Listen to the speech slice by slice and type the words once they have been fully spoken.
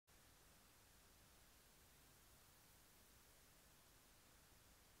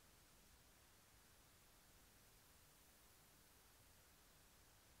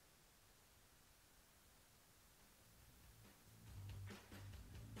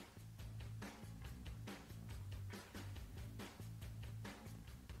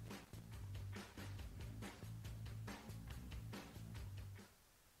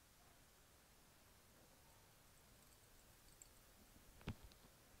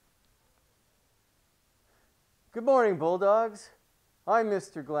Good morning, Bulldogs. I'm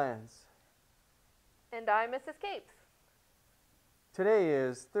Mr. Glantz. And I'm Mrs. Capes. Today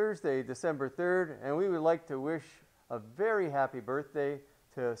is Thursday, December 3rd, and we would like to wish a very happy birthday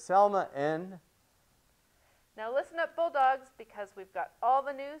to Salma N. Now listen up, Bulldogs, because we've got all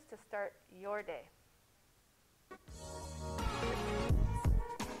the news to start your day.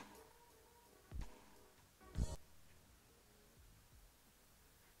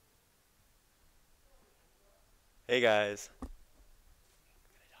 Hey guys.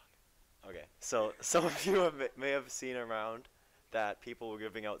 Okay, so some of you may have seen around that people were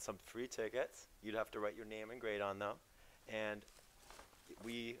giving out some free tickets. You'd have to write your name and grade on them, and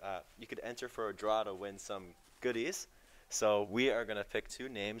you could enter for a draw to win some goodies. So we are gonna pick two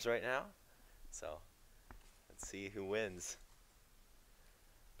names right now. So let's see who wins.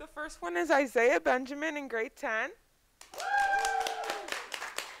 The first one is Isaiah Benjamin in grade 10.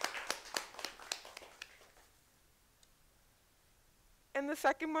 And the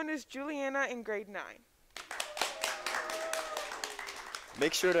second one is Juliana in grade 9.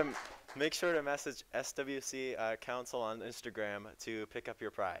 Make sure to message SWC Council on Instagram to pick up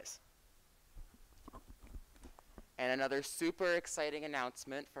your prize. And another super exciting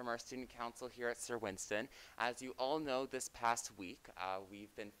announcement from our student council here at Sir Winston. As you all know, this past week,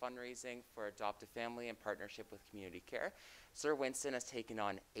 we've been fundraising for Adopt a Family in partnership with Community Care. Sir Winston has taken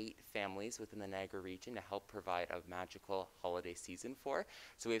on 8 families within the Niagara region to help provide a magical holiday season for.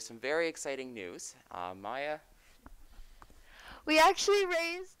 So we have some very exciting news. Maya? We actually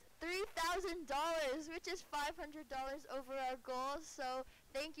raised $3,000, which is $500 over our goal. So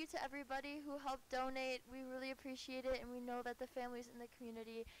thank you to everybody who helped donate. We really appreciate it, and we know that the families in the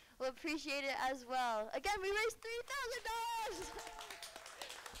community will appreciate it as well. Again, we raised $3,000!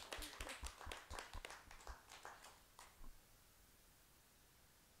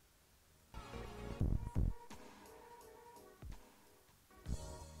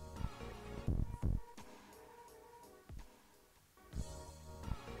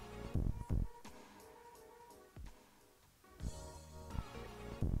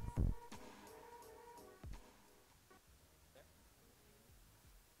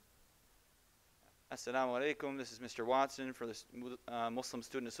 Assalamu alaikum. This is Mr. Watson for the Muslim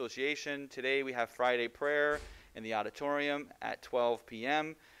Student Association. Today we have Friday prayer in the auditorium at 12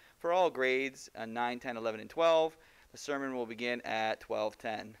 p.m. for all grades 9, 10, 11, and 12. The sermon will begin at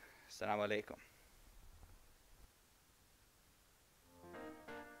 12:10. Assalamu alaikum.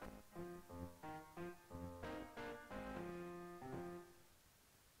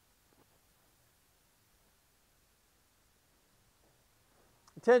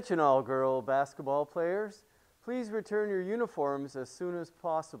 Attention all girl basketball players. Please return your uniforms as soon as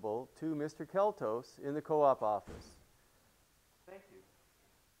possible to Mr. Keltos in the co-op office. Thank you.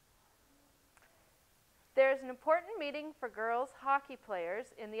 There's an important meeting for girls hockey players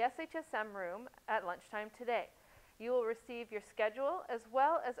in the SHSM room at lunchtime today. You will receive your schedule as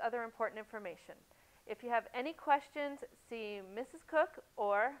well as other important information. If you have any questions, see Mrs. Cook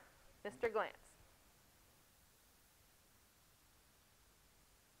or Mr. Glantz.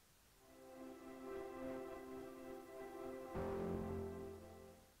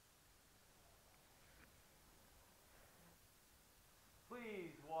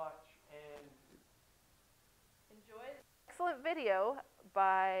 Please watch and enjoy this excellent video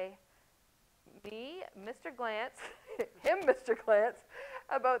by me, Mr. Glantz, Mr. Glantz,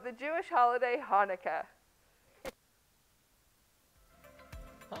 about the Jewish holiday Hanukkah.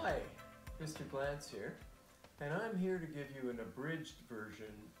 Hi, Mr. Glantz here, and I'm here to give you an abridged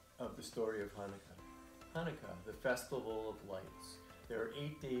version of the story of Hanukkah. Hanukkah, the festival of lights. There are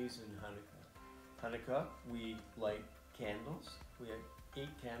 8 days in Hanukkah. Hanukkah, we light candles. We have 8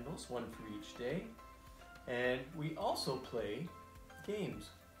 candles, one for each day. And we also play games.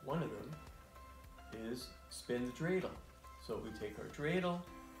 One of them is spin the dreidel. So we take our dreidel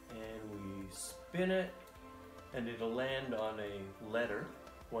and we spin it, and it'll land on a letter,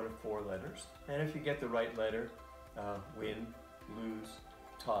 one of 4 letters. And if you get the right letter, win, lose,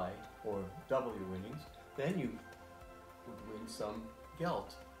 tie, or double your winnings, then you would win some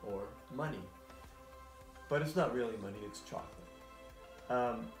geld or money. But it's not really money, it's chocolate.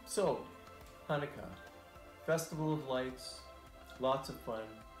 So, Hanukkah, festival of lights, lots of fun,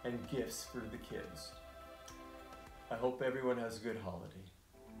 and gifts for the kids. I hope everyone has a good holiday.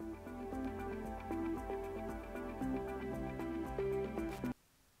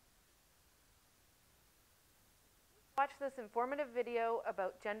 Watch this informative video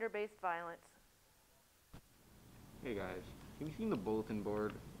about gender-based violence. Hey guys, have you seen the bulletin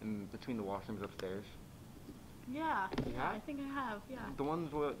board in between the washrooms upstairs? Yeah, You yeah, have? I think I have, yeah. The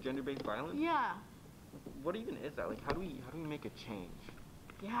ones with gender-based violence? Yeah. what even is that? Like, how do we make a change?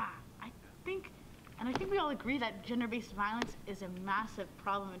 Yeah, I think we all agree that gender-based violence is a massive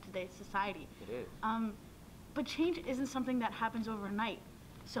problem in today's society. It is. But change isn't something that happens overnight.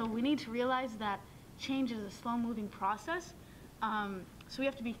 So we need to realize that change is a slow-moving process. So we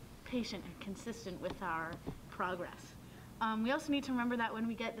have to be patient and consistent with our progress. We also need to remember that when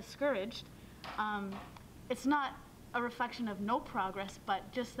we get discouraged, it's not a reflection of no progress, but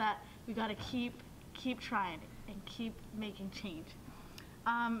just that we gotta keep trying and keep making change.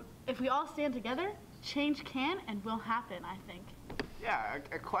 If we all stand together, change can and will happen, I think. Yeah,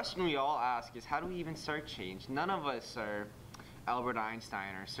 a question we all ask is, how do we even start change? None of us are Albert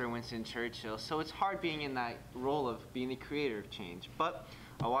Einstein or Sir Winston Churchill, so it's hard being in that role of being the creator of change. But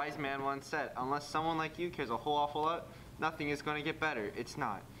a wise man once said, unless someone like you cares a whole awful lot, nothing is going to get better. It's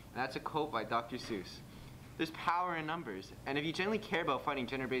not. And that's a quote by Dr. Seuss. There's power in numbers, and if you genuinely care about fighting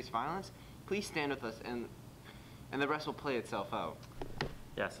gender-based violence, please stand with us, and the rest will play itself out.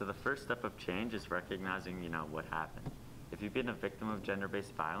 Yeah, so the first step of change is recognizing, what happened. If you've been a victim of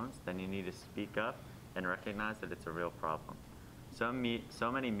gender-based violence, then you need to speak up and recognize that it's a real problem. So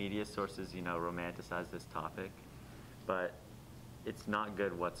many media sources, romanticize this topic, but it's not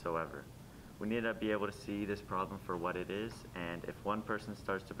good whatsoever. We need to be able to see this problem for what it is, and if one person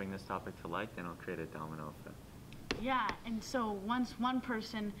starts to bring this topic to light, then it'll create a domino effect. Yeah, and so once one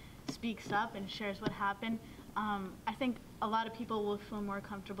person speaks up and shares what happened, I think a lot of people will feel more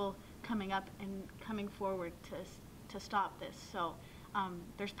comfortable coming up and coming forward to stop this. So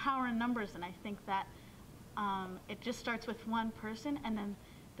there's power in numbers, and I think that it just starts with one person, and then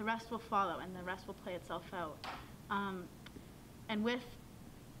the rest will follow, and the rest will play itself out. And with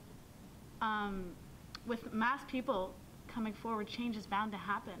mass people coming forward, change is bound to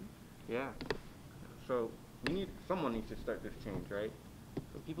happen. Yeah. So someone needs to start this change, right?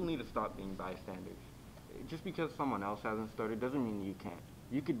 So people need to stop being bystanders. Just because someone else hasn't started doesn't mean you can't.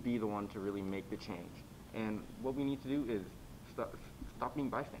 You could be the one to really make the change. And what we need to do is stop being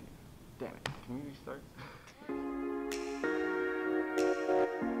bystanders. Damn it, can we restart?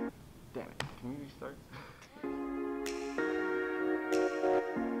 Damn it, can we restart?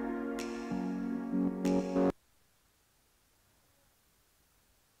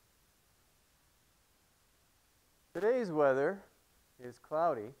 Today's weather is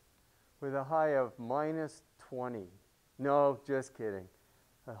cloudy with a high of -20. No, just kidding.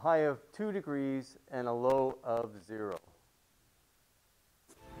 A high of 2 degrees and a low of 0.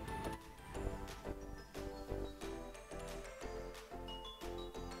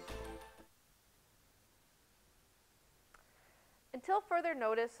 Until further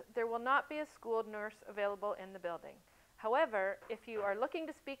notice, there will not be a school nurse available in the building. However, if you are looking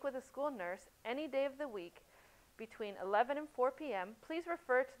to speak with a school nurse any day of the week between 11 and 4 p.m., please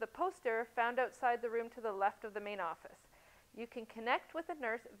refer to the poster found outside the room to the left of the main office. You can connect with a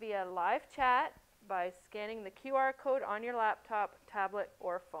nurse via live chat by scanning the QR code on your laptop, tablet,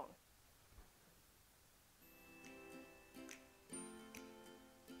 or phone.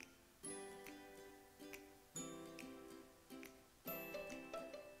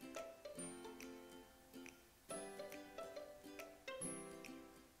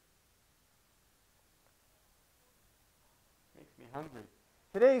 Makes me hungry.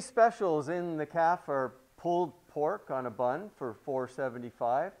 Today's specials in the CAF are pulled pork on a bun for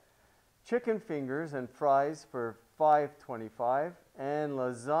 $4.75, chicken fingers and fries for $5.25, and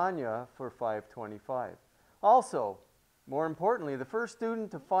lasagna for $5.25. Also, more importantly, the first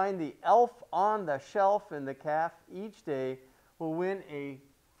student to find the elf on the shelf in the CAF each day will win a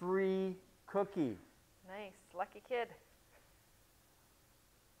free cookie. Nice, lucky kid.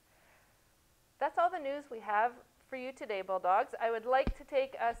 That's all the news we have for you today, Bulldogs. I would like to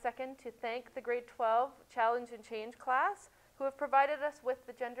take a second to thank the grade 12 Challenge and Change class who have provided us with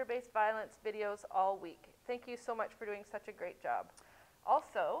the gender-based violence videos all week. Thank you so much for doing such a great job.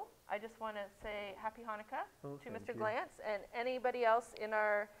 Also, I just want to say Happy Hanukkah to Mr. Glantz and anybody else in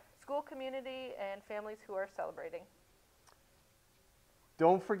our school community and families who are celebrating.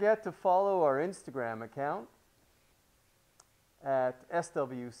 Don't forget to follow our Instagram account at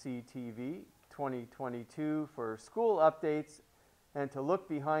SWCTV 2022 for school updates and to look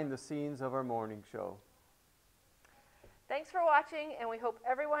behind the scenes of our morning show. Thanks for watching, and we hope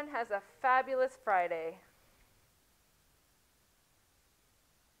everyone has a fabulous Friday.